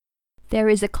There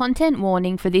is a content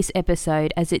warning for this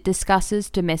episode as it discusses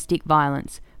domestic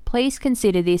violence. Please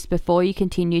consider this before you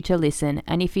continue to listen,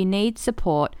 and if you need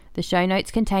support, the show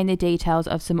notes contain the details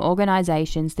of some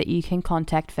organisations that you can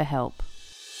contact for help.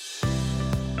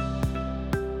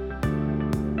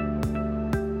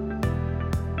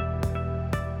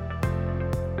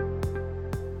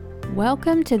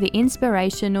 Welcome to the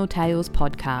Inspirational Tales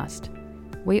podcast.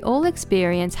 We all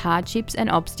experience hardships and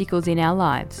obstacles in our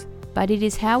lives, but it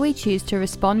is how we choose to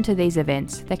respond to these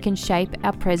events that can shape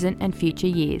our present and future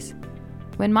years.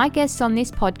 When my guests on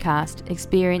this podcast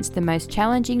experience the most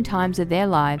challenging times of their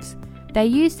lives, they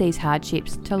use these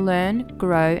hardships to learn,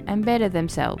 grow, and better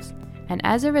themselves, and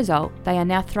as a result, they are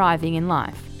now thriving in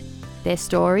life. Their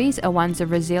stories are ones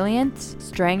of resilience,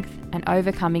 strength, and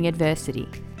overcoming adversity.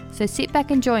 So sit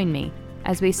back and join me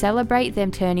as we celebrate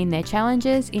them turning their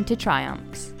challenges into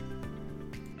triumphs.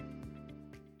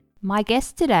 My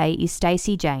guest today is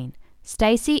Stacy Jane.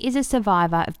 Stacy is a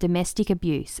survivor of domestic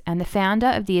abuse and the founder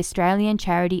of the Australian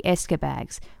charity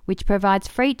Escabags, which provides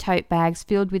free tote bags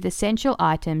filled with essential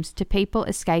items to people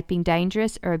escaping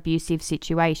dangerous or abusive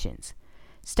situations.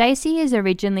 Stacy is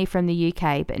originally from the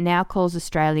UK but now calls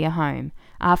Australia home,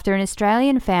 after an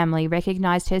Australian family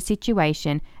recognised her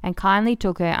situation and kindly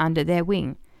took her under their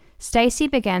wing. Stacy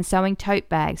began sewing tote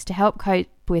bags to help cope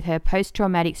with her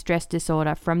post-traumatic stress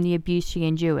disorder from the abuse she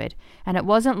endured, and it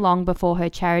wasn't long before her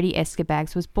charity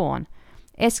Escabags was born.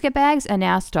 Escabags are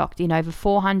now stocked in over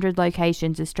 400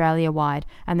 locations Australia-wide,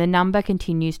 and the number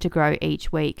continues to grow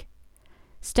each week.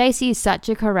 Stacy is such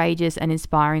a courageous and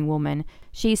inspiring woman.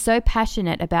 She is so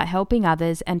passionate about helping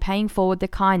others and paying forward the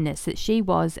kindness that she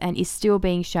was and is still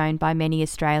being shown by many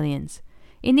Australians.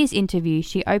 In this interview,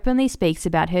 she openly speaks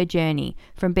about her journey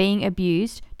from being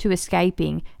abused to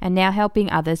escaping and now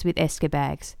helping others with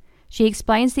Escabags. She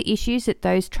explains the issues that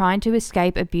those trying to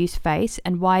escape abuse face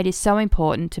and why it is so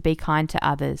important to be kind to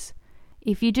others.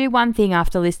 If you do one thing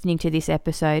after listening to this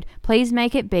episode, please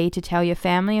make it be to tell your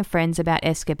family and friends about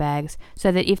Escabags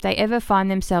so that if they ever find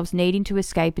themselves needing to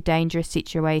escape a dangerous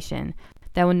situation,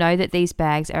 they will know that these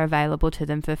bags are available to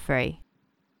them for free.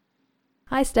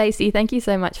 Hi Stacy, thank you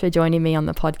so much for joining me on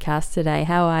the podcast today.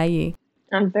 How are you?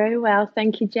 I'm very well,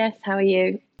 thank you, Jess. How are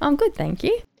you? I'm good, thank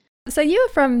you. So you are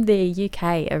from the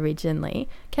UK originally.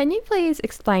 Can you please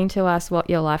explain to us what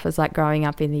your life was like growing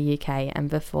up in the UK and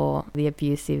before the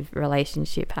abusive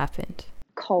relationship happened?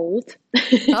 Cold.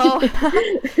 Oh,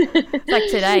 like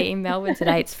today in Melbourne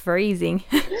today, it's freezing.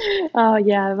 Oh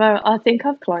yeah, well, I think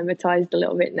I've climatised a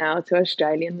little bit now to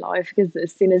Australian life because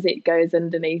as soon as it goes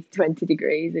underneath 20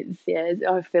 degrees,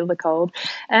 I feel the cold.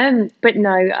 But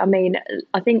no, I mean,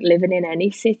 I think living in any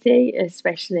city,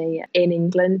 especially in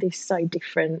England, is so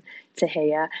different to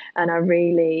here, and I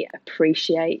really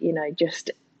appreciate,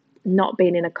 just not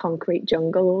being in a concrete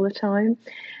jungle all the time.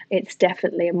 It's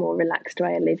definitely a more relaxed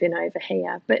way of living over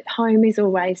here. But home is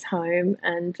always home,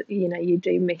 and, you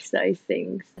do miss those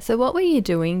things. So what were you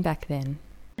doing back then?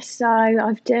 So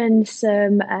I've done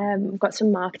I've got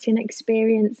some marketing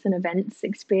experience and events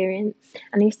experience.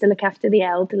 And I used to look after the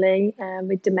elderly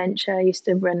with dementia. I used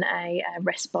to run a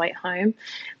respite home,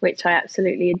 which I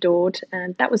absolutely adored.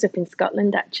 And that was up in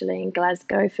Scotland, actually, in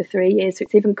Glasgow for 3 years. So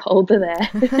it's even colder there.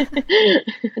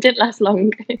 I didn't last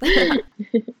long.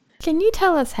 Can you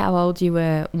tell us how old you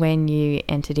were when you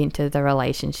entered into the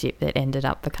relationship that ended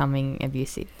up becoming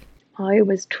abusive? I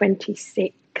was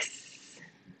 26.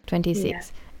 26. Yeah.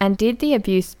 And did the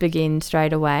abuse begin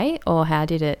straight away, or how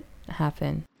did it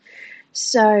happen?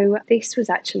 So this was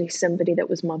actually somebody that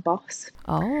was my boss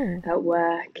at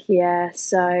work. Yeah.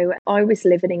 So I was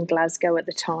living in Glasgow at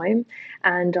the time,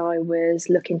 and I was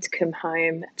looking to come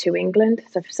home to England.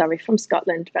 From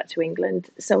Scotland back to England.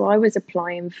 So I was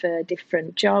applying for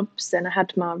different jobs, and I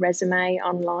had my resume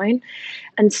online,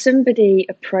 and somebody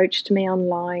approached me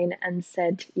online and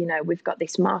said, we've got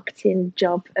this marketing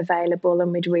job available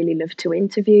and we'd really love to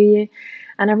interview you.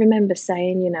 And I remember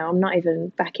saying, I'm not even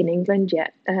back in England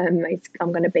yet.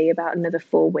 I'm going to be about another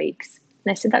 4 weeks.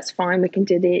 And I said, that's fine. We can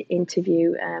do the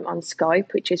interview on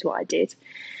Skype, which is what I did.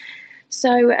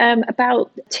 So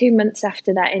about 2 months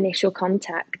after that initial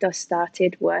contact, I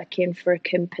started working for a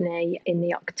company in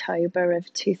the October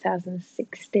of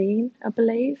 2016, I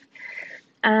believe.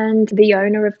 And the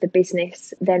owner of the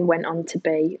business then went on to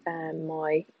be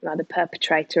the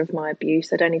perpetrator of my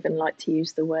abuse. I don't even like to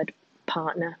use the word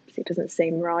partner because it doesn't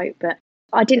seem right, but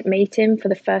I didn't meet him for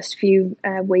the first few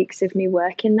weeks of me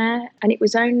working there, and it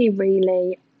was only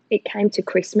really, it came to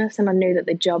Christmas and I knew that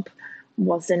the job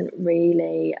wasn't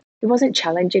really it wasn't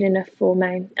challenging enough for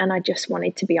me, and I just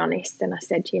wanted to be honest. And I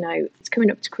said, it's coming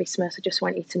up to Christmas. I just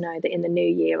want you to know that in the new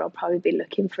year, I'll probably be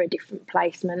looking for a different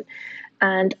placement.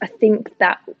 And I think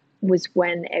that was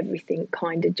when everything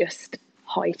kind of just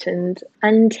heightened.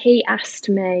 And he asked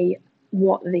me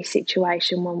what the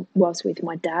situation was with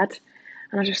my dad.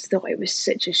 And I just thought it was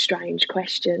such a strange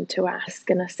question to ask.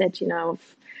 And I said,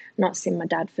 I've not seen my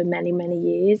dad for many, many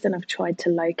years, and I've tried to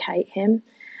locate him.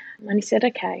 And he said,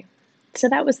 okay. So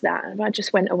that was that. I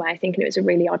just went away thinking it was a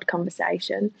really odd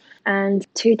conversation. And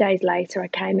 2 days later, I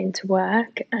came into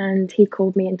work and he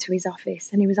called me into his office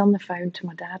and he was on the phone to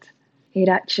my dad. He'd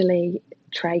actually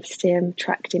traced him,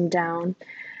 tracked him down.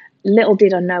 Little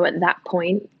did I know at that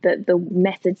point that the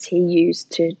methods he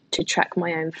used to track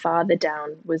my own father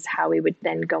down was how he would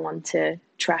then go on to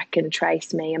track and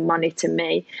trace me and monitor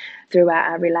me throughout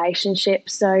our relationship.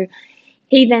 So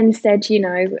he then said,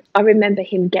 I remember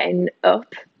him getting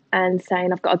up and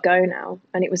saying, I've got to go now.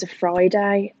 And it was a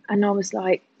Friday. And I was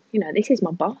like, this is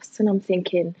my boss. And I'm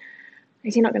thinking,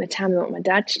 is he not going to tell me what my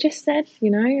dad's just said,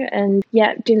 And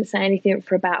yeah, didn't say anything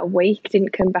for about a week,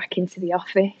 didn't come back into the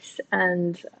office.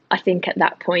 And I think at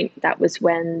that point, that was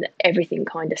when everything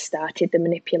kind of started, the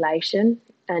manipulation.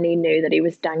 And he knew that he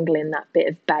was dangling that bit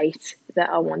of bait that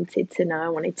I wanted to know. I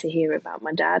wanted to hear about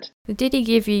my dad. Did he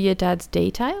give you your dad's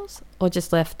details or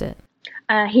just left it?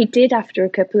 He did after a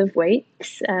couple of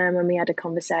weeks when we had a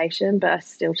conversation, but I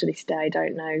still to this day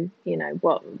don't know,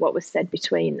 what was said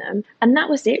between them. And that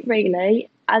was it really.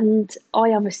 And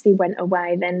I obviously went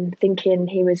away then thinking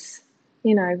he was,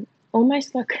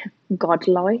 almost like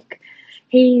godlike.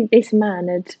 This man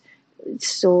had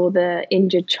saw the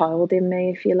injured child in me,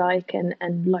 if you like,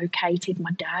 and located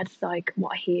my dad, like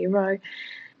what a hero.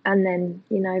 And then,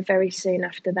 very soon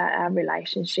after that, our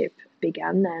relationship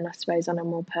began then, I suppose, on a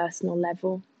more personal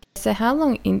level. So how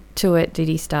long into it did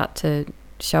he start to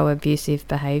show abusive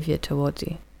behaviour towards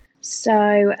you?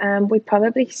 So we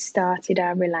probably started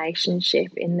our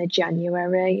relationship in the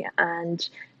January, and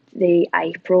the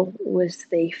April was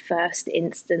the first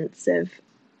instance of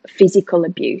physical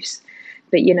abuse.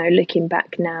 But, looking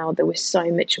back now, there was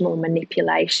so much more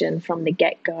manipulation from the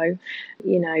get-go,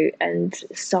 and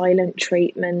silent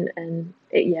treatment. And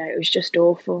it was just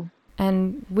awful.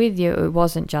 And with you, it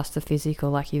wasn't just the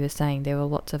physical, like you were saying. There were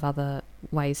lots of other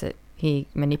ways that he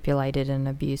manipulated and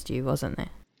abused you, wasn't there?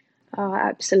 Oh,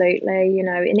 absolutely.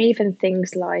 And even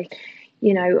things like,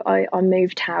 I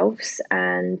moved house,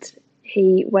 and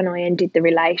when I ended the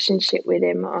relationship with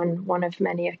him on one of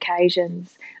many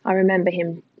occasions, I remember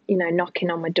him knocking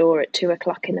on my door at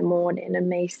 2:00 in the morning and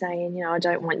me saying, I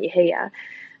don't want you here.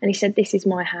 And he said, this is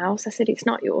my house. I said, it's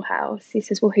not your house. He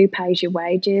says, well, who pays your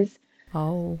wages?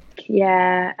 Oh.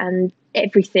 Yeah. And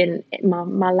everything,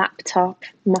 my laptop,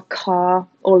 my car,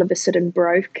 all of a sudden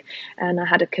broke. And I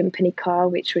had a company car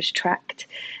which was tracked.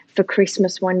 For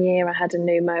Christmas one year, I had a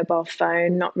new mobile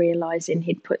phone, not realising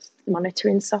he'd put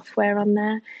monitoring software on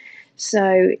there.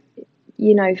 So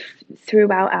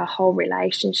throughout our whole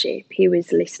relationship, he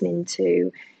was listening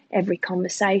to every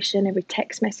conversation, every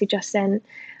text message I sent.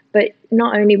 But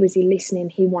not only was he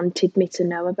listening, he wanted me to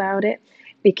know about it,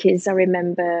 because I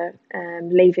remember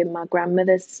leaving my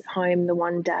grandmother's home the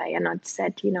one day, and I'd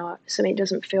said, something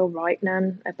doesn't feel right,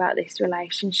 Nan, about this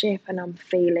relationship, and I'm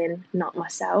feeling not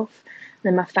myself. And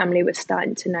then my family was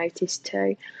starting to notice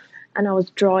too. And I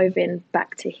was driving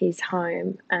back to his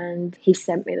home, and he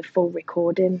sent me the full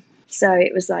recording. So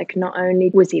it was like, not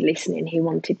only was he listening, he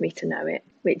wanted me to know it,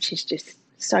 which is just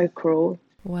so cruel.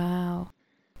 Wow.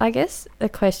 I guess the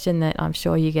question that I'm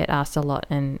sure you get asked a lot,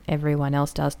 and everyone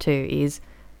else does too, is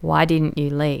why didn't you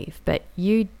leave? But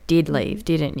you did leave,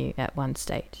 didn't you, at one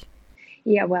stage?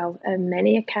 Yeah, well, on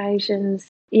many occasions.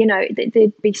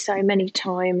 There'd be so many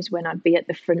times when I'd be at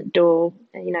the front door,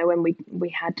 when we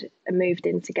had moved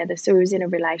in together. So we was in a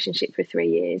relationship for 3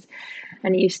 years,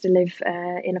 and he used to live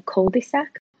in a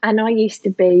cul-de-sac. And I used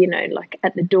to be, like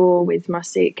at the door with my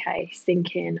suitcase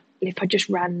thinking, if I just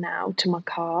ran now to my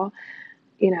car,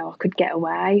 I could get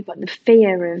away. But the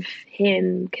fear of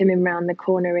him coming round the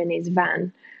corner in his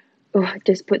van,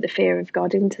 just put the fear of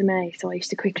God into me. So I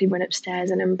used to quickly run upstairs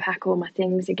and unpack all my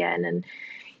things again. And,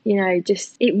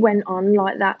 just it went on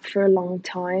like that for a long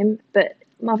time. But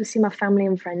obviously my family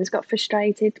and friends got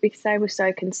frustrated because they were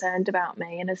so concerned about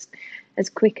me. And as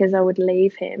quick as I would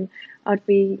leave him, I'd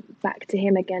be back to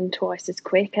him again twice as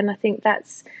quick. And I think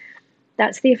that's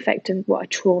the effect of what a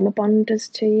trauma bond does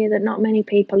to you, that not many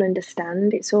people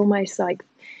understand. It's almost like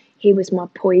he was my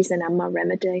poison and my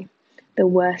remedy. The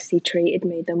worse he treated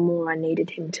me, the more I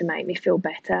needed him to make me feel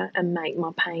better and make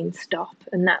my pain stop.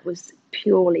 And that was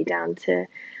purely down to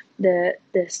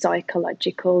the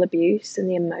psychological abuse and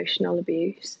the emotional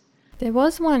abuse. There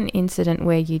was one incident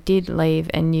where you did leave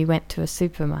and you went to a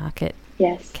supermarket.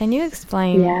 Yes. Can you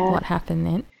explain what happened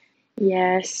then?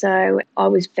 Yeah, so I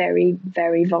was very,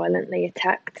 very violently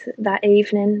attacked that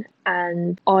evening,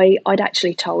 and I'd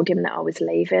actually told him that I was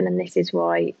leaving, and this is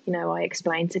why, I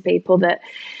explain to people that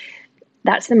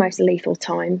that's the most lethal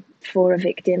time for a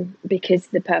victim, because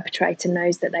the perpetrator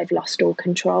knows that they've lost all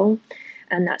control,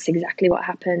 and that's exactly what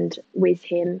happened with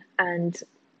him. And,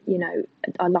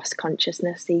 I lost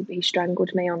consciousness. He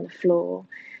strangled me on the floor,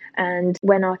 and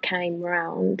when I came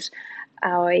round,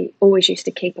 I always used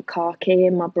to keep a car key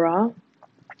in my bra,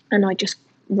 and I just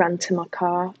ran to my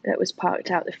car that was parked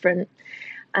out the front,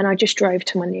 and I just drove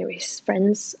to my nearest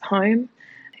friend's home,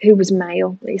 who was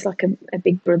male. He's like a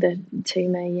big brother to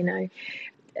me.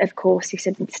 Of course, he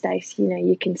said, Stace,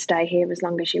 you can stay here as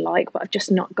long as you like, but I've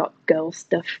just not got girl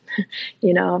stuff.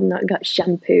 I've not got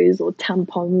shampoos or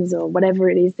tampons or whatever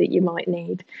it is that you might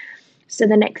need. So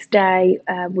the next day,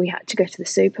 we had to go to the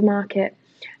supermarket,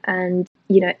 and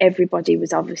everybody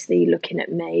was obviously looking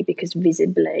at me because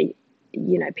visibly,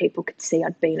 people could see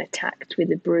I'd been attacked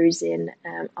with a bruising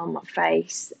on my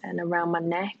face and around my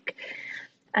neck.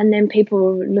 And then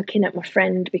people were looking at my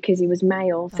friend because he was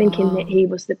male, thinking that he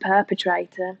was the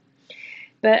perpetrator.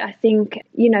 But I think,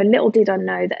 little did I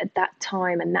know that at that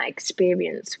time and that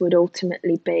experience would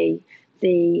ultimately be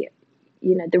the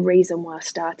reason why I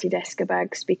started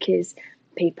Escabags, because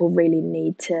people really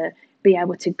need to be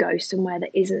able to go somewhere that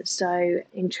isn't so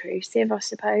intrusive. I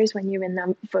suppose when you're in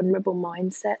that vulnerable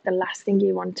mindset, the last thing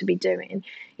you want to be doing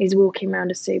is walking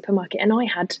around a supermarket. And I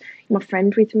had my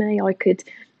friend with me.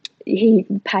 He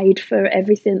paid for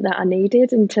everything that I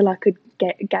needed until I could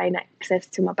gain access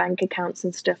to my bank accounts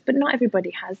and stuff. But not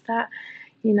everybody has that,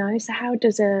 So how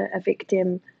does a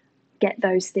victim get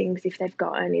those things if they've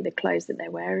got only the clothes that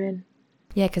they're wearing?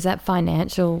 Yeah, because that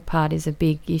financial part is a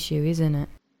big issue, isn't it?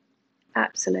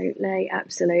 Absolutely,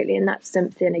 absolutely. And that's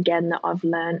something, again, that I've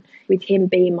learned with him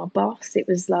being my boss. It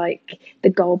was like the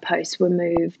goalposts were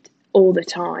moved all the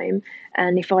time.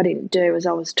 And if I didn't do as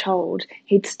I was told,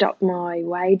 he'd stop my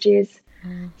wages.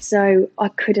 So I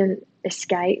couldn't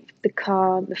escape the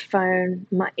car, the phone,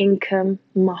 my income,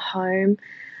 my home.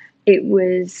 It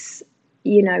was,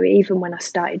 even when I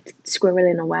started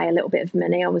squirreling away a little bit of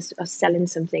money, I was selling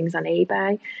some things on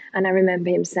eBay. And I remember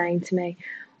him saying to me,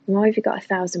 why have you got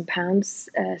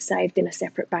 £1,000 saved in a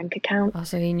separate bank account? Oh,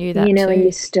 so he knew that too. And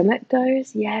your stomach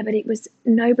goes, yeah, but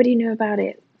nobody knew about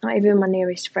it, not even my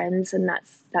nearest friends, and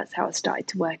that's how I started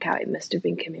to work out it must have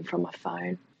been coming from my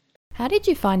phone. How did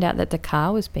you find out that the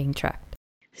car was being tracked?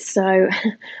 So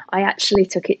I actually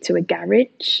took it to a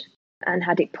garage and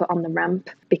had it put on the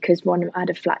ramp because I had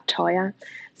a flat tyre.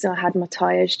 So I had my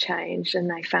tyres changed and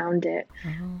they found it.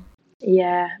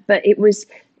 Yeah, but it was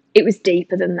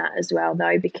deeper than that as well,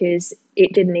 though, because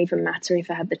it didn't even matter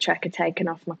if I had the tracker taken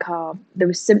off my car. There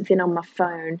was something on my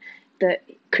phone that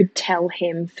could tell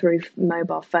him through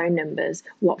mobile phone numbers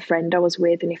what friend I was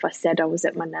with. And if I said I was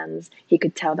at my nan's, he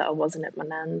could tell that I wasn't at my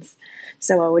nan's.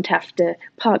 So I would have to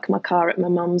park my car at my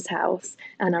mum's house.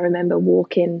 And I remember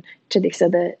walking to this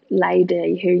other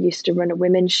lady who used to run a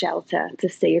women's shelter to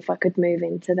see if I could move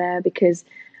into there,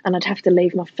 and I'd have to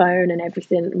leave my phone and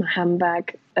everything, my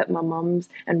handbag at my mum's,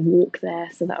 and walk there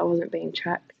so that I wasn't being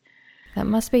tracked. That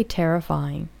must be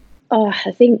terrifying. Oh,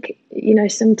 I think,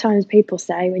 sometimes people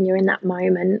say when you're in that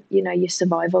moment, your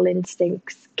survival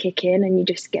instincts kick in and you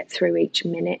just get through each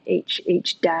minute,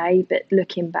 each day. But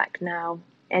looking back now,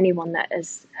 anyone that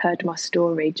has heard my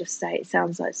story just say it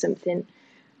sounds like something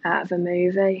out of a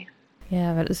movie.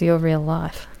 Yeah, but it's your real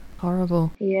life.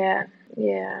 Horrible. Yeah.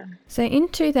 So in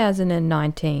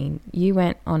 2019, you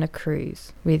went on a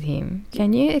cruise with him.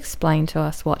 Can you explain to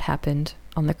us what happened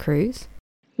on the cruise?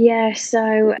 Yeah,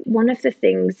 so one of the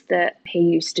things that he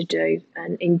used to do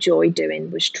and enjoy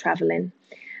doing was travelling.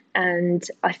 And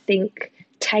I think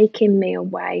taking me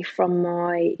away from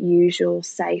my usual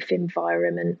safe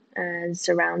environment and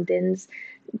surroundings,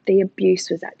 the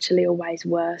abuse was actually always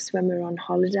worse when we were on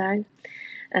holiday,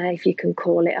 if you can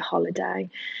call it a holiday.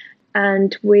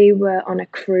 And we were on a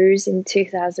cruise in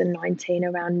 2019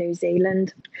 around New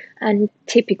Zealand. And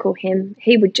typical him,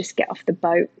 he would just get off the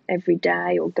boat every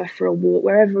day or go for a walk.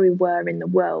 Wherever we were in the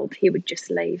world, he would just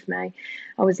leave me.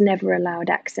 I was never allowed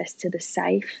access to the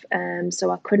safe, so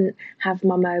I couldn't have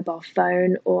my mobile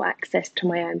phone or access to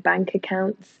my own bank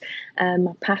accounts,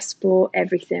 my passport,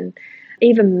 everything.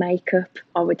 Even makeup,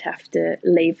 I would have to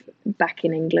leave back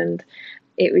in England.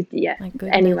 It was, yeah.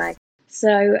 Anyway.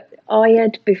 So I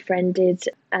had befriended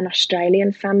an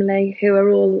Australian family who are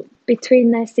all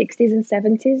between their 60s and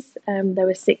 70s. There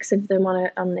were 6 of them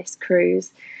on this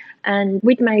cruise, and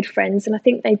we'd made friends, and I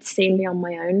think they'd seen me on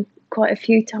my own quite a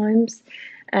few times.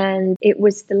 And it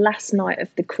was the last night of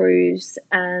the cruise,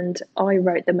 and I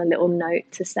wrote them a little note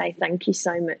to say thank you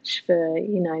so much for,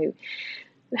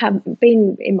 have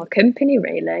been in my company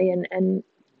really, and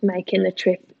making the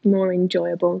trip more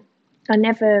enjoyable. I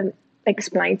never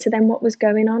explained to them what was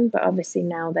going on, but obviously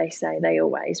now they say they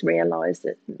always realise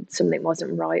that something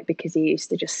wasn't right, because he used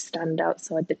to just stand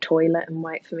outside the toilet and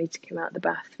wait for me to come out the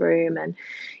bathroom and,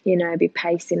 be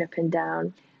pacing up and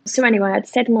down. So anyway, I'd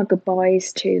said my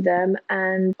goodbyes to them,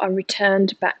 and I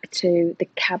returned back to the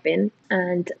cabin,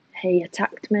 and he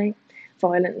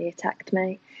violently attacked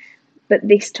me. But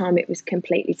this time it was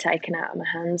completely taken out of my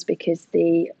hands, because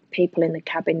the people in the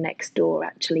cabin next door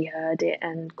actually heard it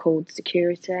and called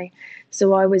security.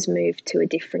 So I was moved to a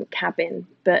different cabin.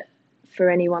 But for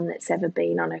anyone that's ever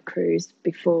been on a cruise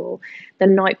before, the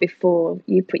night before,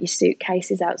 you put your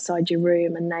suitcases outside your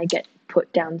room and they get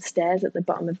put downstairs at the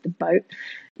bottom of the boat,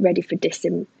 ready for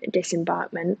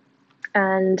disembarkment.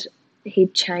 And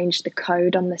he'd changed the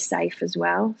code on the safe as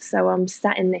well. So I'm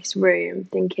sat in this room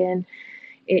thinking,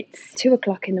 it's 2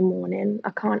 o'clock in the morning. I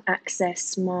can't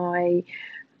access my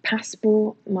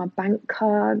passport, my bank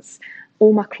cards.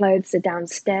 All my clothes are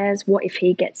downstairs. What if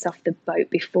he gets off the boat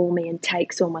before me and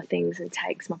takes all my things and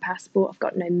takes my passport? I've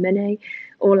got no money.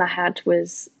 All I had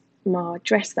was my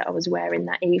dress that I was wearing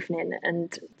that evening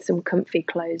and some comfy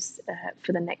clothes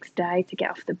for the next day to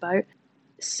get off the boat.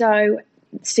 So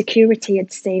security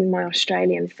had seen my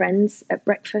Australian friends at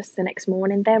breakfast the next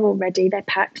morning. They're all ready, they're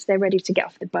packed, they're ready to get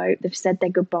off the boat. They've said their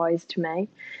goodbyes to me.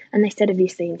 And they said, have you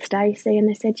seen Stacey? And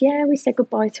they said, yeah, we said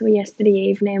goodbye to her yesterday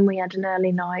evening. We had an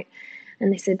early night.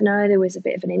 And they said, no, there was a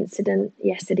bit of an incident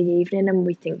yesterday evening and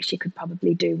we think she could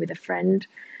probably do with a friend.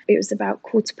 It was about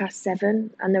 7:15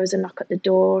 and there was a knock at the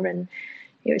door, and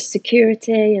it was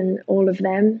security and all of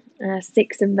them,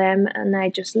 6 of them. And they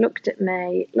just looked at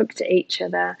me, looked at each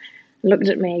other, looked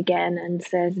at me again and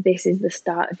said, this is the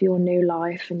start of your new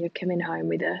life and you're coming home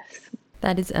with us.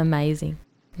 That is amazing.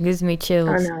 It gives me chills.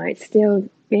 I know, it's still,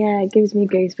 it gives me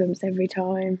goosebumps every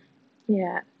time.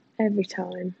 Yeah, every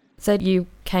time. So you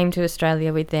came to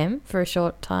Australia with them for a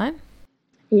short time?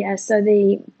 Yeah, so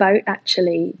the boat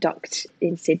actually docked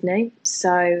in Sydney.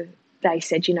 So they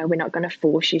said, we're not going to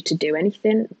force you to do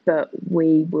anything, but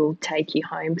we will take you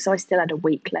home. So I still had a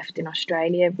week left in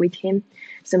Australia with him.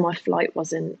 So my flight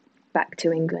wasn't back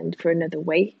to England for another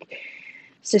week.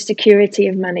 So security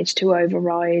have managed to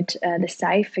override the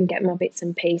safe and get my bits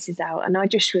and pieces out. And I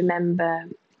just remember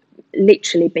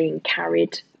literally being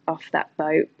carried off that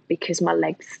boat because my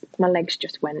legs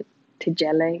just went to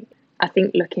jelly. I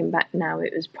think looking back now,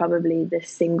 it was probably the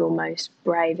single most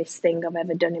bravest thing I've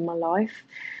ever done in my life.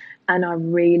 And I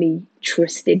really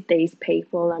trusted these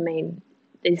people. I mean,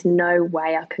 there's no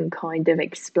way I can kind of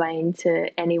explain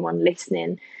to anyone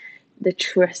listening the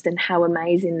trust and how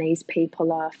amazing these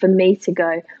people are. For me to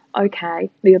go,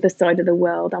 okay, the other side of the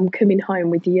world, I'm coming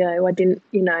home with you. I didn't,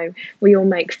 we all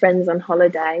make friends on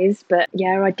holidays, but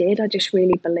yeah, I did. I just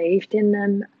really believed in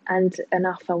them, and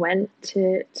off I went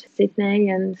to Sydney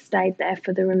and stayed there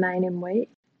for the remaining week.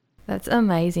 That's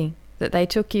amazing that they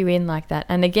took you in like that.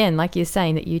 And again, like you're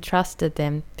saying, that you trusted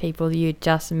them, people you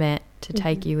just met, to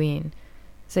take you in.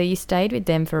 So you stayed with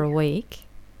them for a week.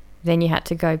 Then you had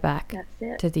to go back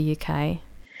to the UK.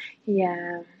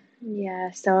 Yeah.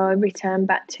 So I returned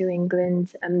back to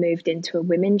England and moved into a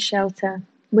women's shelter,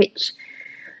 which,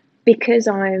 because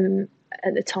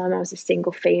at the time I was a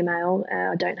single female,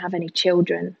 I don't have any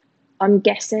children. I'm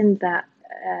guessing that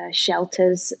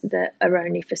shelters that are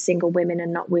only for single women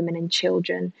and not women and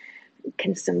children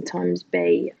can sometimes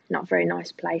be not very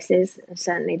nice places. And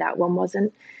certainly that one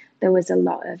wasn't. There was a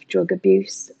lot of drug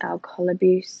abuse, alcohol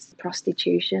abuse,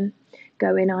 prostitution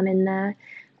going on in there.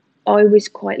 I was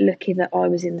quite lucky that I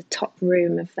was in the top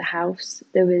room of the house.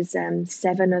 There was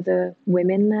 7 other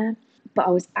women there, but I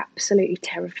was absolutely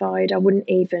terrified. I wouldn't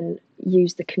even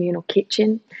use the communal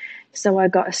kitchen. So I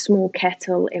got a small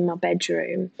kettle in my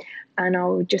bedroom and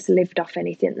I just lived off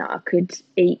anything that I could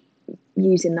eat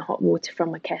using the hot water from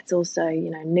my kettle. So,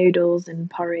 noodles and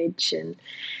porridge, and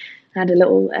I had a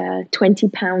little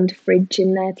 20-pound fridge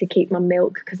in there to keep my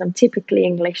milk, because I'm typically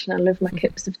English and I love my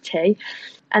cups of tea.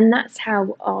 And that's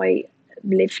how I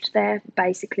lived there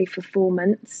basically for 4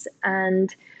 months.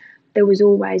 And there was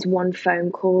always one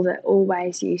phone call that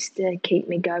always used to keep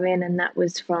me going. And that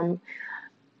was from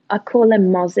I call her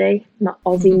Mozzie, my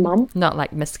Aussie mum. Not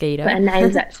like mosquito. But her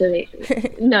name's actually,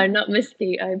 no, not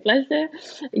mosquito, bless her.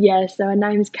 Yeah, so her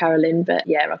name's Carolyn, but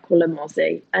yeah, I call her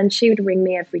Mozzie. And she would ring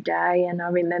me every day, and I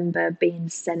remember being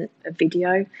sent a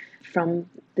video from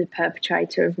the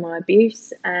perpetrator of my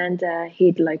abuse, and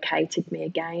he'd located me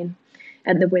again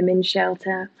at the women's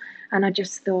shelter. And I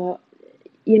just thought,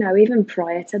 you know, even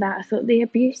prior to that, I thought the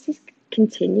abuse is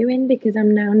continuing because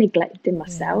I'm now neglecting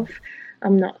myself. Yeah.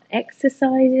 I'm not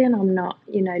exercising. I'm not,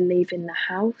 you know, leaving the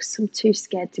house. I'm too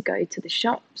scared to go to the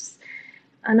shops.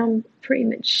 And I'm pretty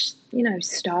much, you know,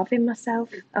 starving myself.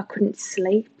 I couldn't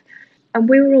sleep. And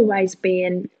we were always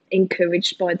being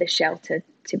encouraged by the shelter,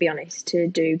 to be honest, to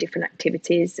do different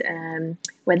activities,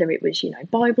 whether it was, you know,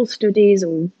 Bible studies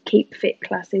or keep fit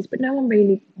classes. But no one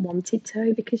really wanted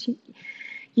to, because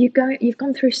you've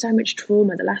gone through so much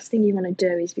trauma. The last thing you want to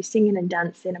do is be singing and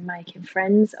dancing and making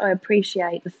friends. I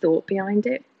appreciate the thought behind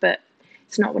it, but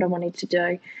it's not what I wanted to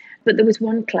do. But there was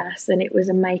one class, and it was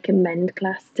a make and mend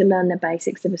class to learn the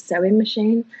basics of a sewing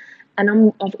machine.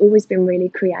 And I've always been really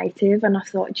creative, and I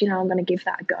thought, you know, I'm going to give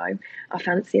that a go. I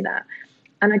fancy that.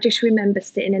 And I just remember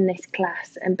sitting in this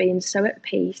class and being so at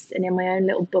peace and in my own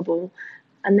little bubble.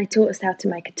 And they taught us how to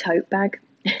make a tote bag,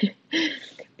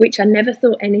 which I never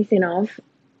thought anything of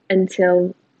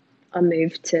until I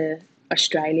moved to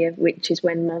Australia, which is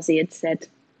when Mozzie had said,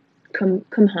 come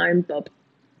home, Bob,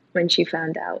 when she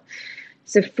found out.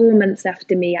 So 4 months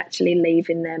after me actually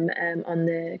leaving them on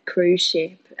the cruise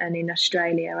ship and in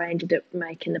Australia, I ended up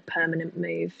making the permanent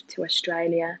move to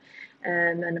Australia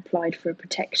and applied for a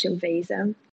protection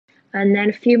visa. And then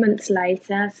a few months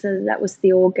later, so that was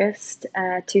the August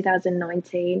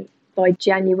 2019, by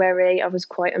January I was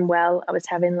quite unwell. I was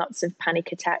having lots of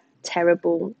panic attacks,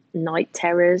 terrible night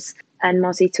terrors, and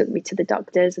Mozzie took me to the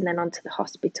doctors and then onto the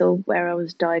hospital, where I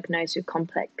was diagnosed with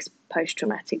complex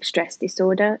post-traumatic stress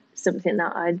disorder, something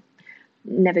that I'd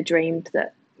never dreamed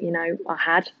that, you know, I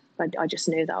had. I just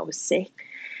knew that I was sick.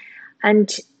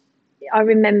 And I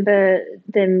remember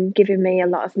them giving me a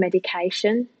lot of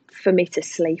medication for me to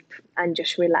sleep and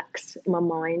just relax my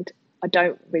mind. I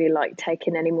don't really like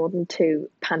taking any more than 2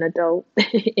 Panadol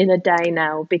in a day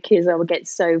now, because I would get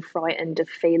so frightened of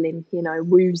feeling, you know,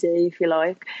 woozy, if you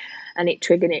like, and it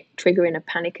triggering a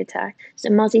panic attack. So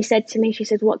Mozzie said to me, she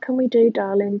said, "What can we do,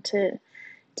 darling, to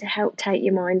help take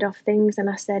your mind off things?" And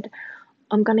I said,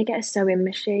 "I'm going to get a sewing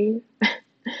machine."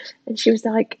 And she was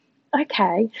like,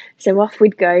 "Okay." So off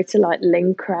we'd go to like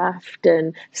Lincraft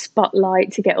and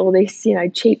Spotlight to get all this, you know,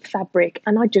 cheap fabric.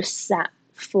 And I just sat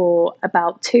for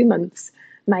about 2 months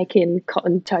making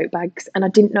cotton tote bags, and I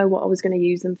didn't know what I was going to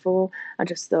use them for. I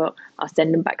just thought, I'll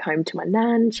send them back home to my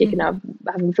nan. She can have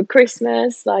them for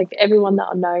Christmas. Like, everyone that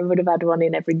I know would have had one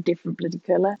in every different bloody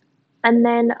colour. And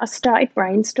then I started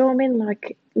brainstorming,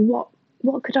 like, what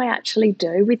could I actually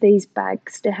do with these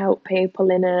bags to help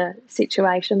people in a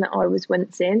situation that I was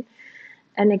once in?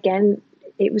 And again,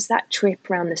 it was that trip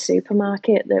around the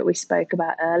supermarket that we spoke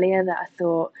about earlier that I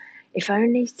thought, if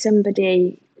only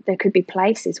there could be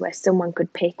places where someone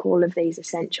could pick all of these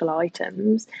essential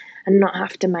items and not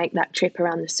have to make that trip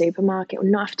around the supermarket, or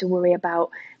not have to worry about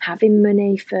having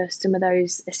money for some of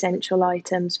those essential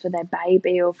items for their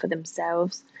baby or for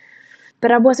themselves.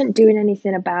 But I wasn't doing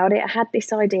anything about it. I had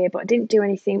this idea, but I didn't do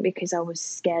anything because I was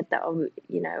scared that I would,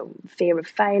 you know, fear of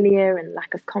failure and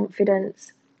lack of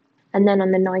confidence. And then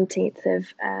on the 19th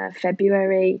of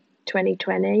February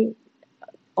 2020,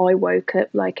 I woke up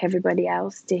like everybody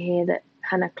else to hear that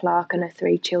Hannah Clark and her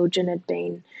 3 children had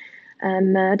been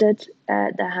murdered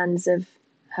at the hands of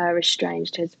her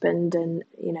estranged husband and,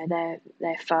 you know,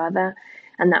 their father.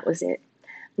 And that was it.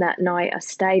 That night I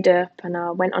stayed up and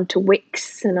I went onto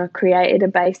Wix and I created a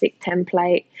basic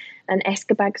template, and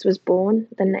Escabags was born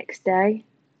the next day.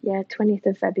 Yeah, 20th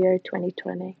of February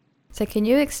 2020. So can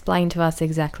you explain to us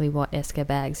exactly what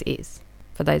Escabags is,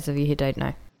 for those of you who don't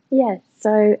know? Yeah,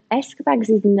 so Escabags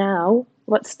is now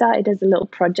what started as a little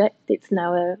project. It's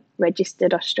now a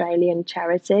registered Australian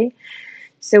charity.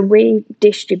 So we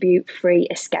distribute free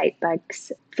escape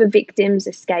bags for victims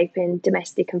escaping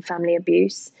domestic and family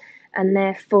abuse. And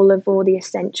they're full of all the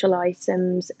essential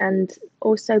items and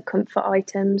also comfort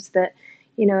items that,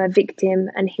 you know, a victim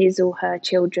and his or her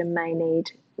children may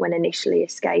need when initially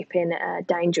escaping a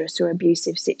dangerous or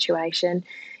abusive situation.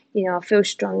 You know, I feel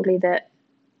strongly that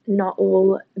not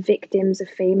all victims are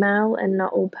female and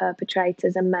not all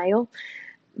perpetrators are male.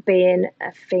 Being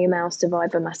a female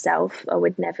survivor myself, I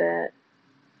would never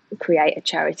create a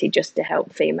charity just to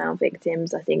help female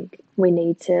victims. I think we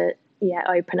need to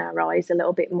open our eyes a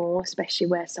little bit more, especially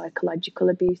where psychological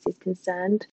abuse is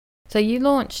concerned. So you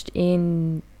launched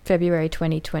in February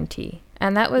 2020,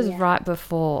 And that was right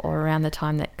before or around the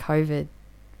time that COVID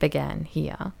began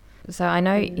here. So I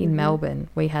know in Melbourne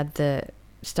we had the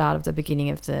start of the beginning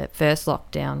of the first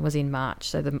lockdown was in March,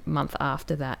 so the month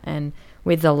after that. And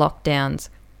with the lockdowns,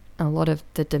 a lot of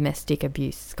the domestic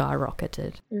abuse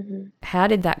skyrocketed. How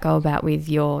did that go about with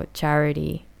your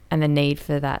charity and the need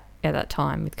for that at that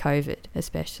time with COVID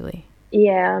especially?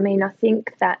 Yeah, I mean, I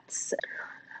think that's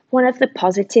one of the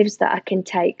positives that I can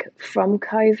take from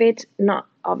COVID, not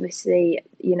obviously,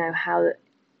 how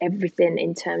everything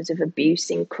in terms of abuse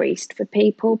increased for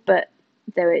people, but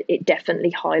it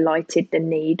definitely highlighted the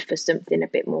need for something a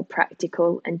bit more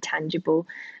practical and tangible,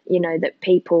 that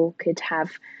people could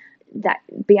have that,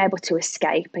 be able to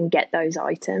escape and get those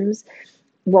items.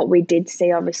 What we did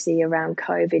see obviously around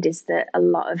COVID is that a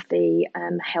lot of the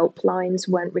helplines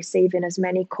weren't receiving as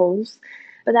many calls,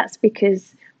 but that's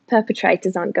because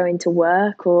perpetrators aren't going to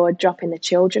work or dropping the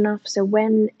children off. So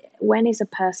when is a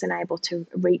person able to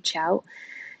reach out?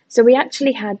 So we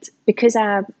actually had, because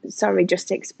just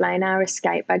to explain, our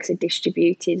escape bags are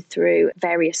distributed through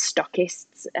various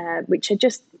stockists, which are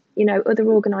just, other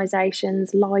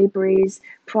organisations, libraries,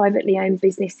 privately owned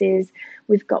businesses.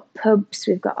 We've got pubs,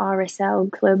 we've got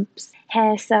RSL clubs,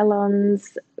 hair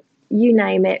salons, you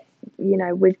name it,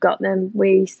 we've got them.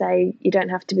 We say you don't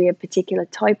have to be a particular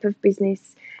type of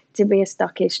business to be a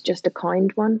stockist, just a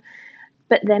kind one.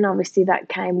 But then obviously that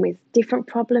came with different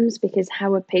problems, because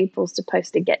how are people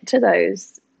supposed to get to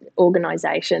those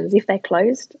organisations if they're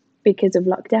closed because of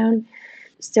lockdown?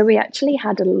 So we actually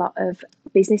had a lot of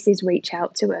businesses reach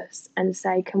out to us and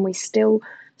say, can we still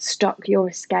stock your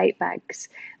escape bags?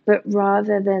 But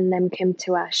rather than them come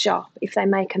to our shop, if they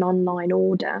make an online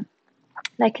order,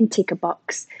 they can tick a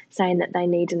box saying that they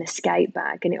need an escape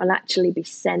bag, and it will actually be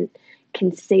sent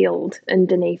concealed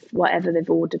underneath whatever they've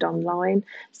ordered online.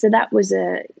 So that was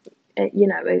a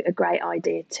great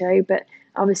idea too. But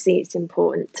obviously it's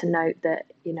important to note that,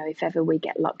 if ever we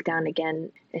get locked down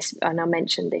again, and I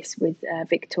mentioned this with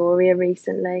Victoria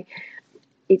recently,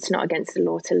 it's not against the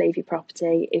law to leave your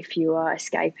property. If you are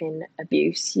escaping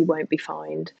abuse, you won't be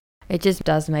fined. It just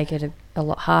does make it a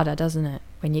lot harder, doesn't it,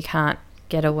 when you can't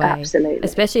get away? Absolutely.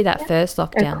 Especially that first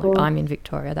lockdown. Like, I'm in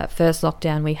Victoria. That first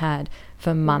lockdown we had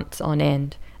for months on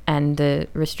end, and the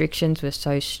restrictions were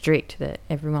so strict that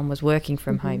everyone was working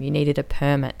from home. You needed a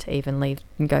permit to even leave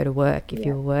and go to work if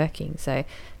you were working. So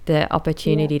the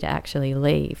opportunity to actually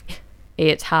leave,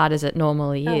 it's hard as it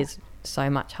normally is, so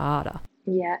much harder.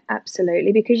 Yeah,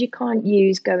 absolutely. Because you can't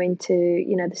use going to,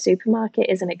 the supermarket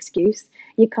as an excuse.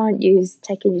 You can't use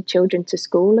taking your children to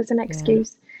school as an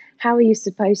excuse. How are you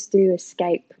supposed to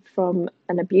escape from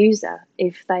an abuser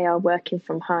if they are working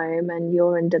from home and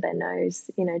you're under their nose,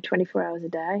 24 hours a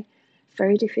day?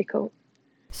 Very difficult.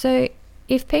 So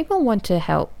if people want to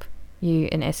help you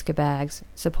and Escabags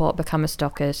support, become a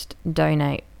stockist,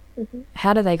 donate,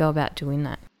 how do they go about doing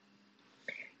that?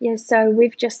 Yeah, so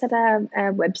we've just had our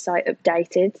website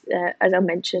updated. As I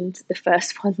mentioned, the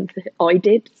first one that I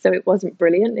did, so it wasn't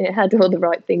brilliant. It had all the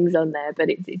right things on there,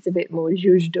 but it's a bit more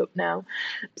zhuzhed up now.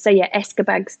 So yeah,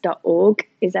 escabags.org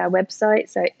is our website.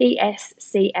 So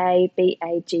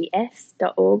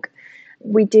escabags.org.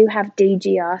 We do have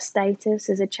DGR status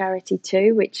as a charity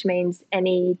too, which means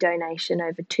any donation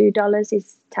over $2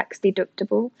 is tax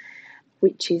deductible,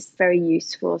 which is very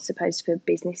useful, I suppose, for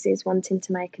businesses wanting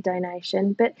to make a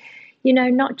donation. But,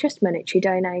 not just monetary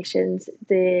donations.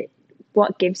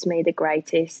 What gives me the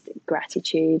greatest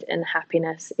gratitude and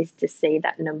happiness is to see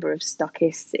that number of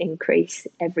stockists increase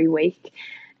every week.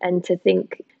 And to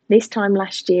think this time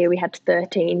last year we had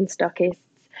 13 stockists.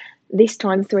 This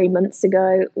time 3 months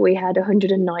ago we had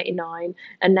 199,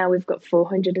 and now we've got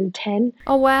 410.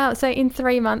 Oh, wow. So in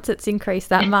 3 months it's increased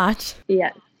that much?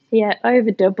 Yeah,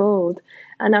 over doubled.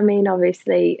 And I mean,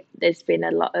 obviously, there's been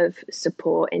a lot of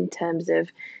support in terms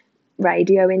of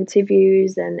radio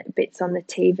interviews and bits on the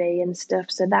TV and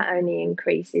stuff. So that only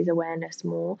increases awareness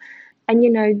more. And,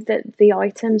 that the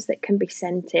items that can be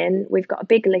sent in, we've got a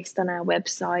big list on our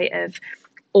website of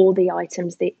all the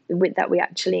items that we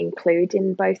actually include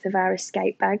in both of our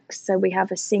escape bags. So we have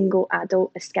a single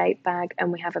adult escape bag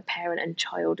and we have a parent and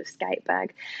child escape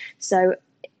bag. So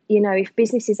if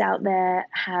businesses out there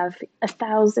have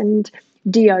 1,000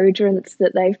 deodorants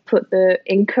that they've put the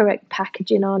incorrect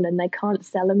packaging on and they can't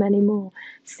sell them anymore,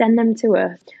 send them to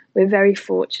us. We're very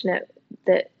fortunate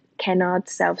that Kennard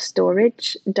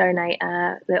Self-Storage donate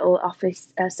our little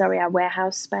our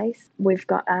warehouse space. We've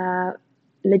got our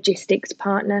logistics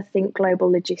partner, Think Global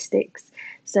Logistics.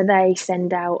 So they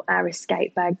send out our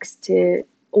escape bags to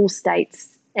all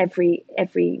states every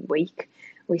week.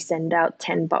 We send out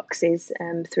 10 boxes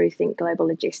through Think Global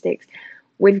Logistics.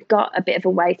 We've got a bit of a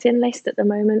waiting list at the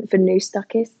moment for new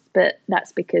stockists, but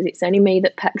that's because it's only me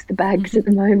that packs the bags at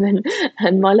the moment,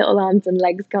 and my little arms and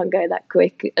legs can't go that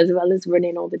quick, as well as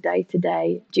running all the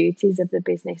day-to-day duties of the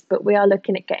business. But we are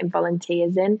looking at getting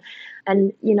volunteers in,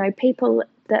 and people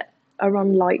that are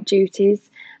on light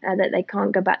duties, that they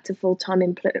can't go back to full-time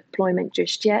employment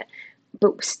just yet,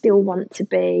 but still want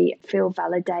to feel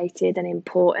validated and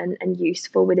important and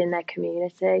useful within their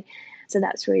community. So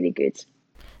that's really good.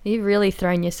 You've really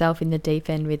thrown yourself in the deep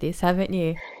end with this, haven't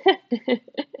you?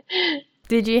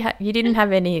 Did you you didn't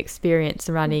have any experience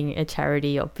running a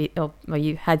charity or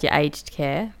you had your aged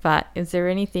care, but is there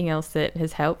anything else that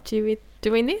has helped you with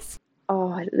doing this?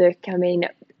 Oh, look, I mean,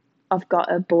 I've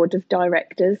got a board of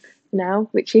directors now,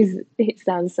 it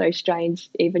sounds so strange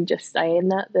even just saying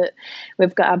that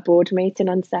we've got our board meeting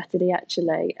on Saturday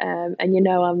actually, and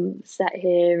I'm sat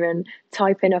here and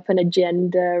typing up an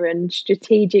agenda and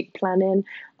strategic planning.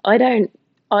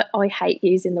 I hate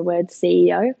using the word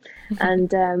CEO.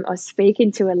 And I was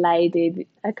speaking to a lady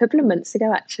a couple of months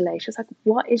ago, actually. She was like,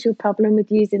 what is your problem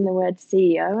with using the word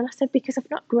CEO? And I said, because I've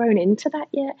not grown into that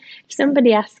yet. If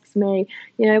somebody asks me,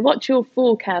 what's your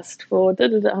forecast for,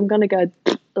 I'm going to go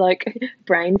like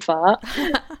brain fart.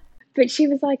 But she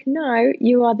was like, no,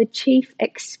 you are the chief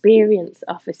experience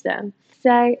officer.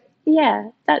 So yeah,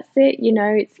 that's it.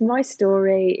 It's my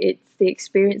story. It's the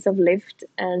experience I've lived.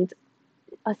 And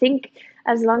I think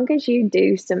as long as you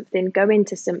go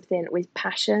into something with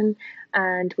passion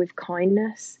and with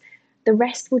kindness, the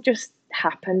rest will just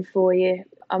happen for you.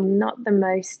 I'm not the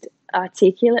most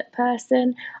articulate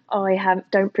person.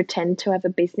 Don't pretend to have a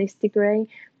business degree,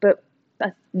 but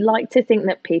I like to think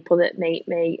that people that meet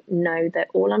me know that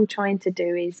all I'm trying to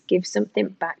do is give something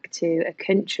back to a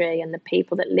country and the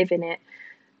people that live in it,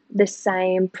 the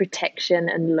same protection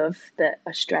and love that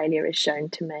Australia has shown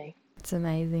to me. It's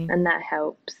amazing. And that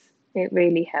helps. It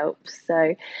really helps.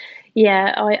 So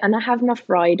yeah, I have my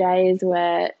Fridays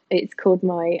where it's called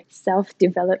my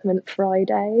self-development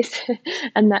Fridays.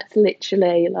 And that's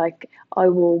literally like I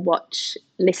will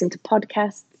listen to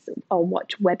podcasts, I'll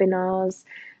watch webinars,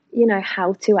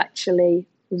 how to actually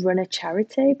run a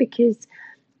charity, because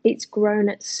it's grown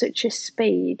at such a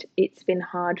speed. It's been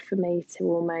hard for me to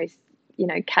almost,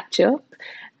 catch up.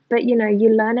 But, you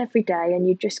learn every day, and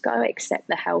you just got to accept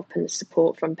the help and the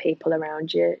support from people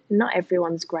around you. Not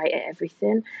everyone's great at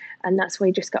everything. And that's where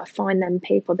you just got to find them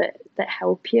people that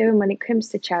help you. And when it comes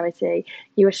to charity,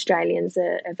 you Australians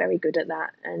are very good at that.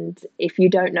 And if you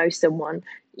don't know someone,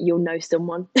 you'll know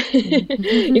someone.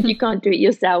 If you can't do it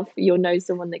yourself, you'll know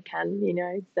someone that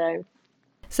can,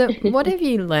 So what have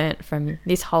you learnt from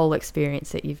this whole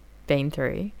experience that you've been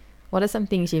through? What are some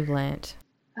things you've learnt?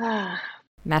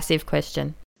 Massive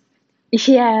question.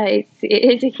 Yeah, it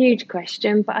is a huge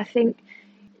question, but I think,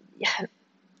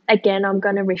 again, I'm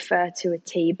going to refer to a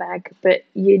tea bag, but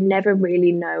you never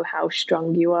really know how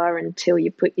strong you are until you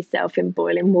put yourself in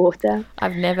boiling water.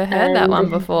 I've never heard that one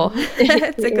before.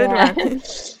 It's a good one.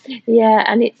 Yeah,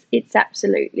 and it's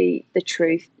absolutely the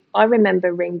truth. I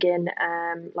remember ringing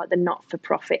like the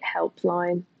not-for-profit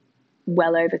helpline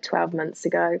well over 12 months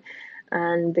ago.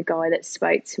 And the guy that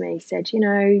spoke to me said, you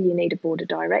need a board of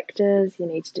directors, you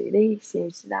need to do this, you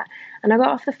need to do that. And I got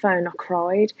off the phone, I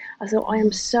cried. I thought, I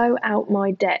am so out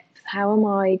my depth. How am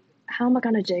I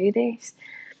going to do this?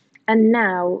 And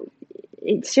now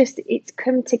it's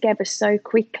come together so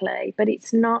quickly, but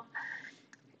it's not,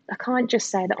 I can't just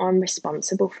say that I'm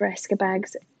responsible for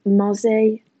Escabags.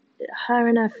 Mozzie, her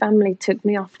and her family took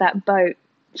me off that boat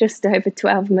just over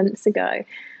 12 months ago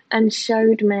and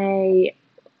showed me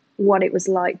what it was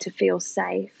like to feel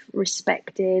safe,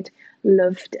 respected,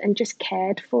 loved, and just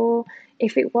cared for.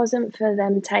 If it wasn't for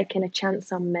them taking a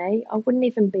chance on me, I wouldn't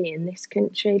even be in this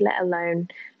country, let alone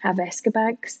have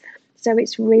Escabags. So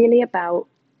it's really about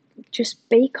just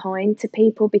be kind to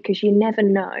people, because you never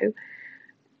know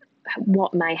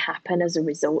what may happen as a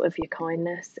result of your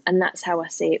kindness. And that's how I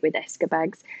see it with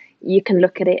Escabags. You can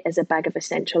look at it as a bag of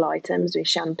essential items with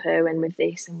shampoo and with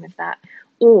this and with that,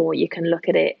 or you can look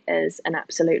at it as an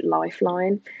absolute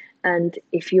lifeline. And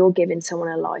if you're giving someone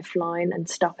a lifeline and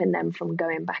stopping them from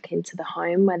going back into the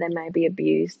home where they may be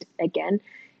abused again,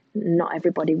 not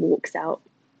everybody walks out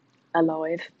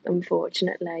alive,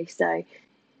 unfortunately. So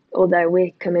although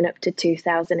we're coming up to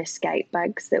 2,000 escape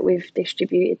bags that we've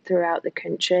distributed throughout the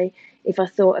country, if I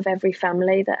thought of every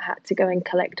family that had to go and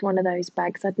collect one of those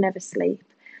bags, I'd never sleep,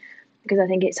 because I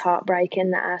think it's heartbreaking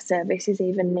that our service is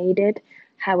even needed.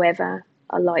 However,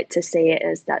 I like to see it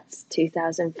as that's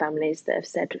 2,000 families that have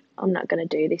said, I'm not going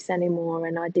to do this anymore,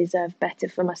 and I deserve better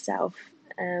for myself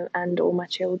and all my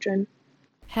children.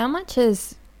 How much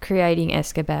has creating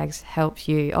Escabags helped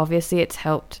you? Obviously, it's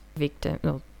helped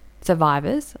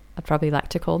survivors. I'd probably like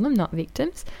to call them, not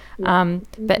victims.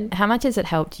 But how much has it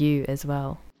helped you as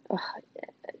well? Oh,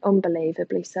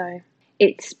 unbelievably so.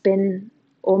 It's been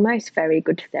almost very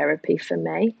good therapy for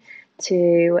me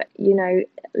to,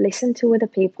 listen to other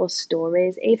people's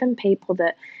stories, even people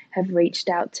that have reached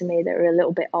out to me that are a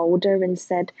little bit older and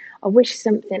said, I wish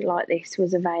something like this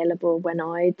was available when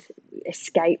I'd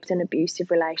escaped an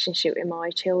abusive relationship with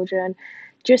my children.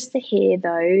 Just to hear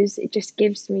those, it just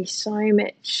gives me so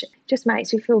much, just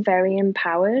makes me feel very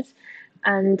empowered.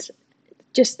 And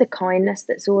just the kindness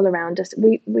that's all around us.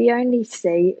 We only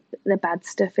see the bad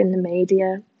stuff in the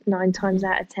media 9 times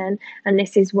out of 10. And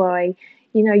this is why,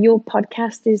 your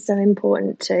podcast is so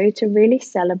important too, to really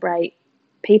celebrate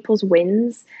people's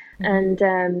wins. And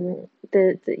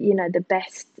the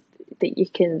best that you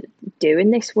can do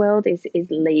in this world is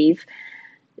leave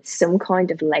some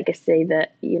kind of legacy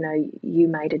that, you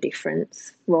made a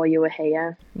difference while you were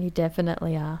here. You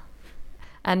definitely are.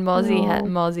 And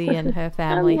Mozzie and her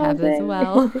family have as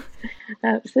well.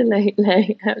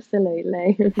 Absolutely.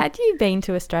 Had you been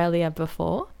to Australia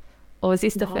before? Or was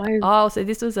this so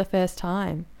this was the first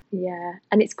time? Yeah,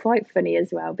 and it's quite funny as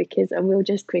well, because I will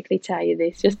just quickly tell you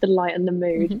this, just to lighten the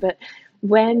mood, but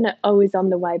when I was on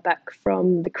the way back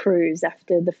from the cruise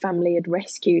after the family had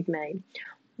rescued me,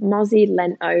 Mozzie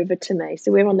leant over to me.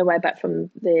 So we were on the way back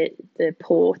from the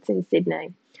port in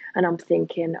Sydney, and I'm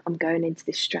thinking, I'm going into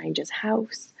this stranger's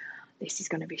house. This is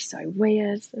going to be so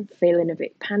weird. I'm feeling a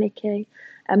bit panicky.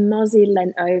 And Mozzie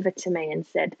leant over to me and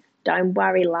said, don't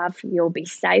worry, love, you'll be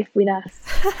safe with us.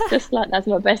 Just like that's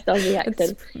my best Aussie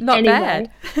accent. It's not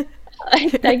bad.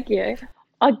 Thank you.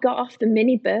 I got off the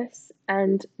minibus,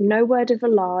 and no word of a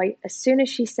lie, as soon as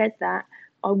she said that,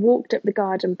 I walked up the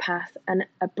garden path and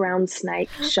a brown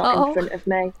snake shot in front of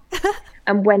me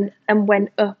and went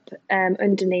up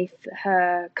underneath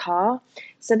her car.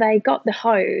 So they got the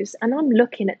hose, and I'm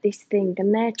looking at this thing,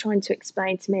 and they're trying to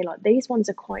explain to me, like, these ones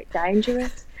are quite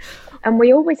dangerous. And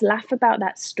we always laugh about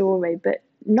that story, but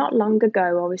not long ago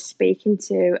I was speaking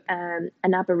to an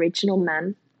Aboriginal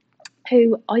man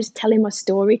who I was telling my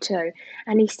story to,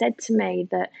 and he said to me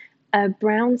that a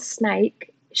brown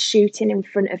snake shooting in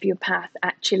front of your path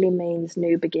actually means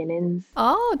new beginnings.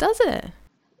 Oh, does it?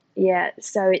 Yeah,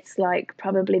 so it's like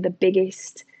probably the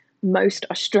biggest, most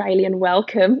Australian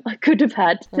welcome I could have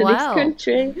had to this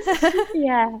country.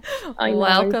 Yeah, I know.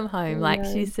 Welcome home, like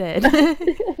she said.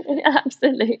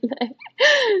 Absolutely.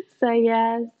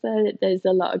 So there's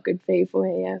a lot of good people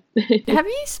here. Have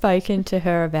you spoken to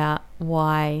her about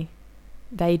why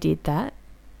they did that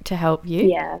to help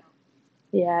you?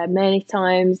 Yeah, many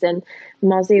times. And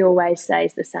Mozzie always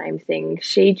says the same thing.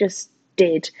 She just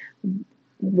did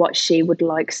what she would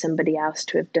like somebody else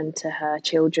to have done to her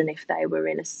children if they were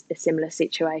in a similar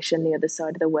situation the other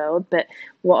side of the world. But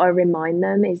what I remind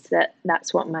them is that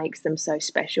that's what makes them so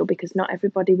special, because not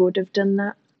everybody would have done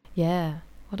that. Yeah,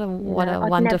 what a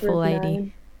wonderful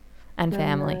lady and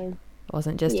family. It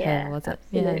wasn't just her, was it?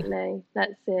 Absolutely,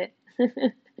 that's it.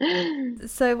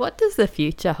 So what does the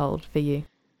future hold for you?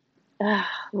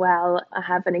 Well, I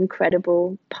have an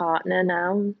incredible partner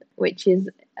now, which is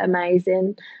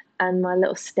amazing. And my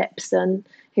little stepson,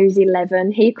 who's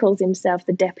 11, he calls himself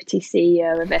the deputy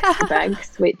CEO of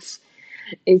Escabags, which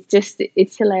is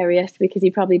it's hilarious, because he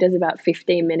probably does about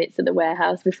 15 minutes at the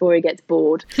warehouse before he gets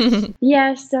bored.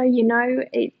 Yeah, so,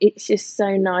 it's just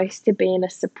so nice to be in a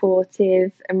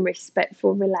supportive and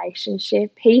respectful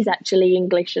relationship. He's actually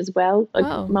English as well.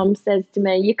 Like, Mum says to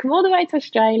me, you come all the way to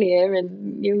Australia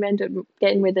and you end up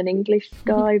getting with an English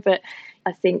guy, but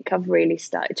I think I've really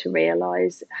started to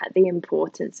realise the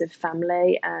importance of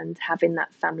family and having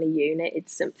that family unit.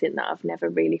 It's something that I've never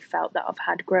really felt that I've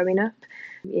had growing up.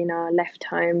 I left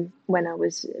home when I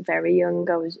was very young.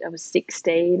 I was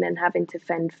 16 and having to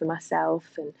fend for myself,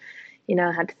 and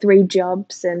I had 3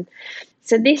 jobs, and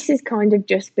so this has kind of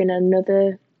just been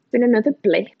another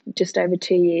blip just over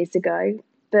 2 years ago.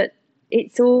 But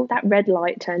it's all that red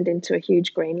light turned into a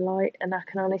huge green light, and I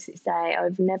can honestly say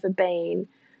I've never been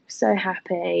so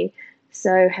happy,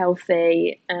 so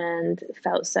healthy, and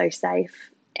felt so safe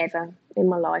ever in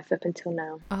my life up until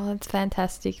now. Oh, that's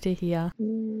fantastic to hear.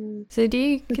 So do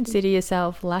you consider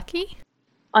yourself lucky?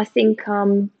 I think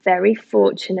I'm very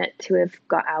fortunate to have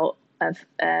got out of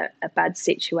a bad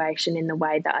situation in the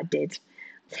way that I did.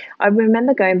 I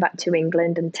remember going back to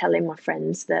England and telling my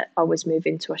friends that I was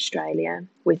moving to Australia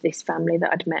with this family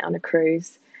that I'd met on a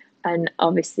cruise. And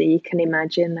obviously you can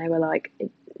imagine they were like,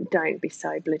 don't be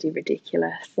so bloody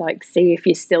ridiculous. Like, see if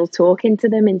you're still talking to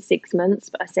them in 6 months.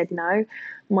 But I said, no,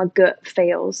 my gut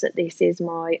feels that this is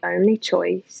my only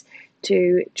choice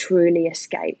to truly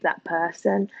escape that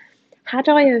person. Had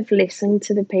I have listened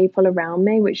to the people around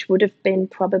me, which would have been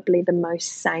probably the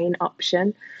most sane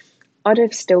option, I'd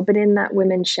have still been in that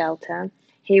women's shelter.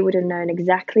 He would have known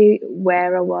exactly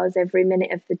where I was every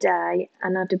minute of the day,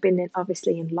 and I'd have been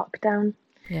obviously in lockdown.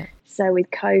 Yeah. So with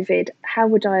COVID, how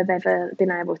would I have ever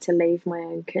been able to leave my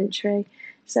own country?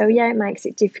 So yeah, it makes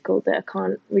it difficult that I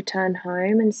can't return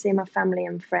home and see my family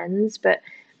and friends. But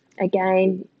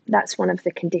again, that's one of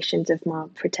the conditions of my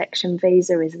protection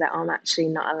visa, is that I'm actually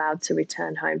not allowed to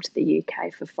return home to the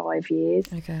UK for 5 years.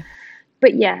 Okay.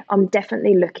 But yeah, I'm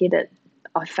definitely lucky that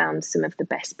I found some of the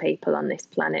best people on this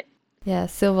planet. Yeah,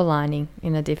 silver lining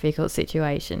in a difficult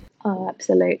situation. Oh,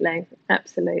 absolutely.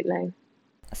 Absolutely.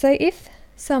 So if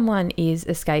someone is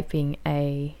escaping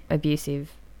a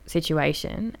abusive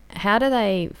situation, how do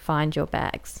they find your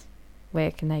bags? Where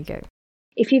can they go?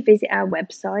 If you visit our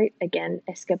website, again,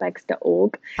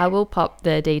 escabags.org. I will pop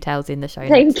the details in the show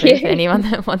notes. Thank you. For anyone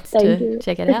that wants to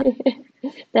check it out.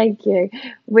 Thank you.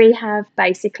 We have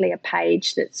basically a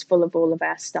page that's full of all of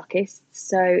our stockists.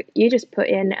 So you just put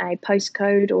in a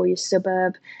postcode or your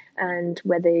suburb, and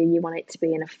whether you want it to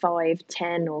be in a 5,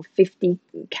 10 or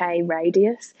 50k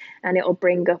radius, and it'll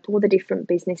bring up all the different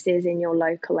businesses in your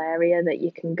local area that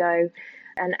you can go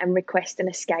and request an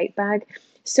escape bag.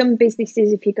 Some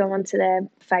businesses, if you go onto their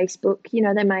Facebook,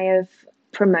 they may have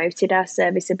promoted our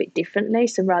service a bit differently.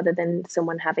 So rather than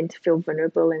someone having to feel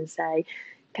vulnerable and say,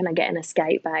 can I get an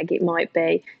escape bag? It might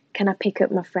be, can I pick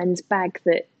up my friend's bag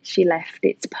that she left?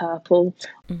 It's purple.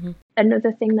 Mm-hmm.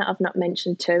 Another thing that I've not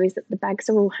mentioned too is that the bags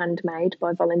are all handmade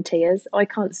by volunteers. I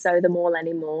can't sew them all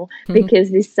anymore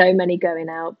because there's so many going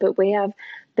out, but we have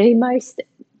the most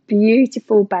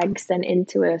beautiful bags sent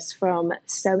into us from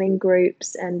sewing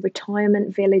groups and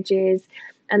retirement villages,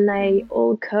 and they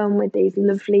all come with these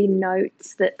lovely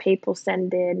notes that people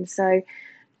send in. So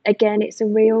again, it's a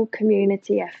real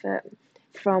community effort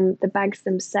from the bags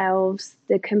themselves,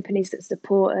 the companies that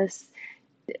support us.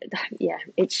 Yeah,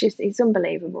 it's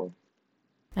unbelievable.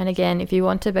 And again, if you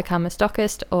want to become a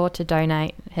stockist or to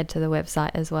donate, head to the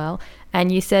website as well.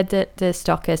 And you said that the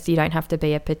stockist, you don't have to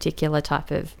be a particular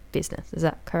type of business. Is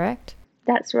that correct?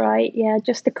 That's right. Yeah,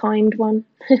 just a kind one.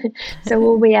 So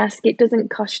all we ask, it doesn't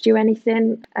cost you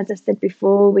anything. As I said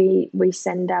before, we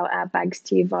send out our bags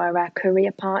to you via our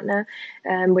courier partner,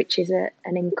 which is an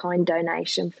in-kind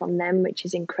donation from them, which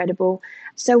is incredible.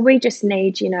 So we just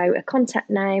need, a contact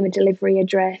name, a delivery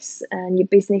address, and your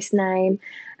business name.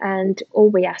 And all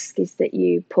we ask is that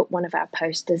you put one of our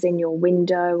posters in your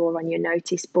window or on your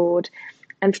notice board.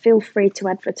 And feel free to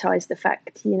advertise the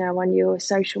fact, on your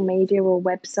social media or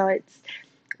websites,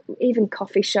 even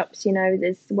coffee shops.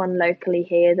 There's one locally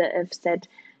here that have said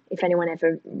if anyone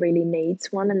ever really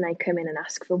needs one and they come in and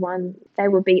ask for one, they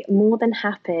will be more than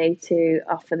happy to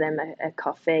offer them a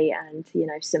coffee and,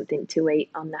 something to eat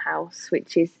on the house,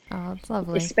 which is that's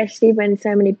lovely. Especially when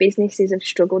so many businesses have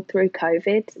struggled through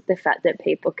COVID, the fact that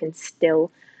people can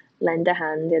still lend a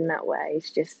hand in that way is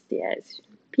just, it's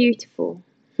beautiful.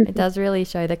 It does really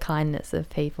show the kindness of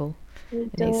people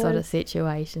in these sort of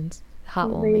situations.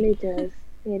 Heartwarming. It really does.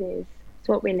 It is. It's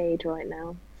what we need right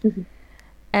now.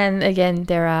 And again,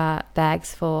 there are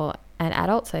bags for an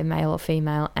adult, so male or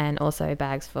female, and also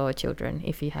bags for children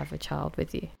if you have a child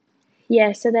with you.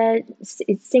 Yeah, so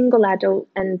it's single adult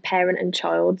and parent and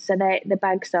child. So the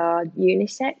bags are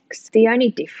unisex. The only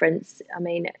difference,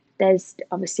 there's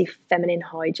obviously feminine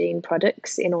hygiene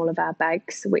products in all of our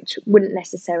bags, which wouldn't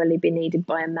necessarily be needed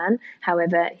by a man.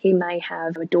 However, he may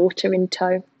have a daughter in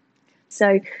tow.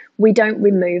 So we don't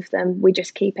remove them. We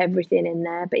just keep everything in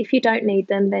there. But if you don't need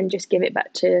them, then just give it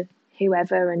back to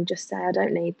whoever and just say, I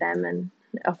don't need them, and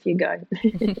off you go.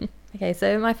 Okay,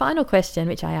 so my final question,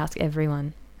 which I ask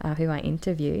everyone who I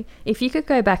interview, if you could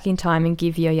go back in time and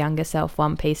give your younger self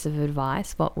one piece of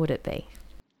advice, what would it be?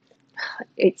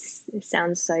 It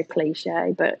sounds so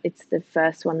cliche, but it's the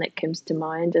first one that comes to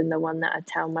mind and the one that I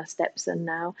tell my stepson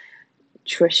now.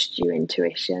 Trust your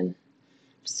intuition.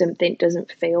 If something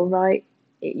doesn't feel right,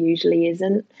 it usually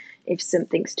isn't. If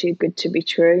something's too good to be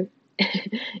true,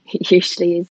 it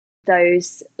usually is.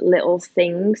 Those little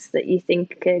things that you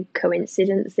think are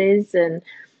coincidences, and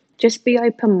just be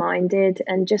open-minded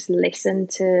and just listen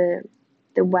to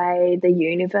the way the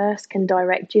universe can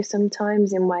direct you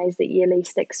sometimes in ways that you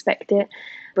least expect it.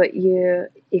 But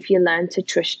if you learn to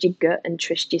trust your gut and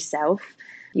trust yourself,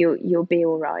 you'll be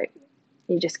all right.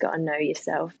 You just got to know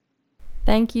yourself.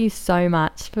 Thank you so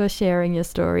much for sharing your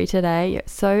story today. You're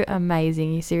so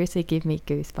amazing. You seriously give me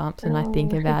goosebumps when I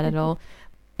think about it all.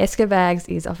 Escabags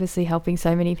is obviously helping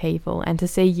so many people, and to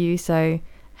see you so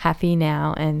happy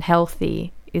now and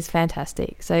healthy is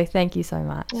fantastic. So thank you so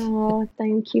much. Oh,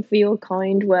 thank you for your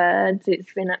kind words.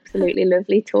 It's been absolutely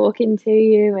lovely talking to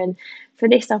you, and for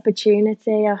this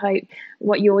opportunity. I hope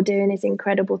what you're doing is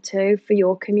incredible too for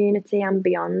your community and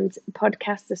beyond.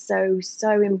 Podcasts are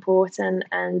so important,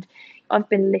 and I've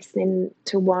been listening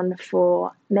to one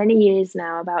for many years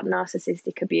now about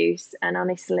narcissistic abuse, and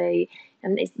honestly,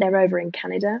 they're over in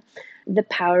Canada. The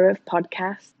power of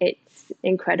podcasts, it's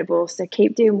incredible. So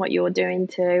keep doing what you're doing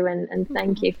too, and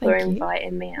thank you for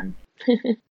inviting me on.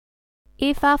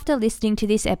 If after listening to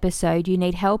this episode you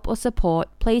need help or support,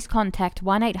 please contact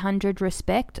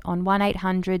 1-800-RESPECT on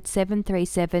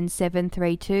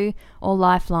 1-800-737-732 or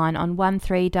Lifeline on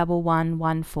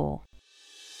 131114.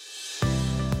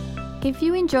 If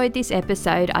you enjoyed this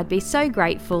episode, I'd be so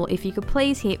grateful if you could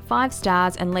please hit 5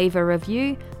 stars and leave a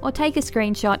review, or take a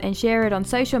screenshot and share it on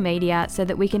social media so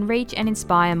that we can reach and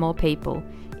inspire more people.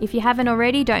 If you haven't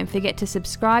already, don't forget to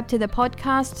subscribe to the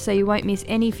podcast so you won't miss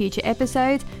any future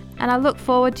episodes, and I look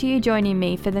forward to you joining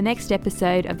me for the next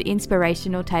episode of the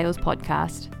Inspirational Tales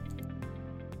podcast.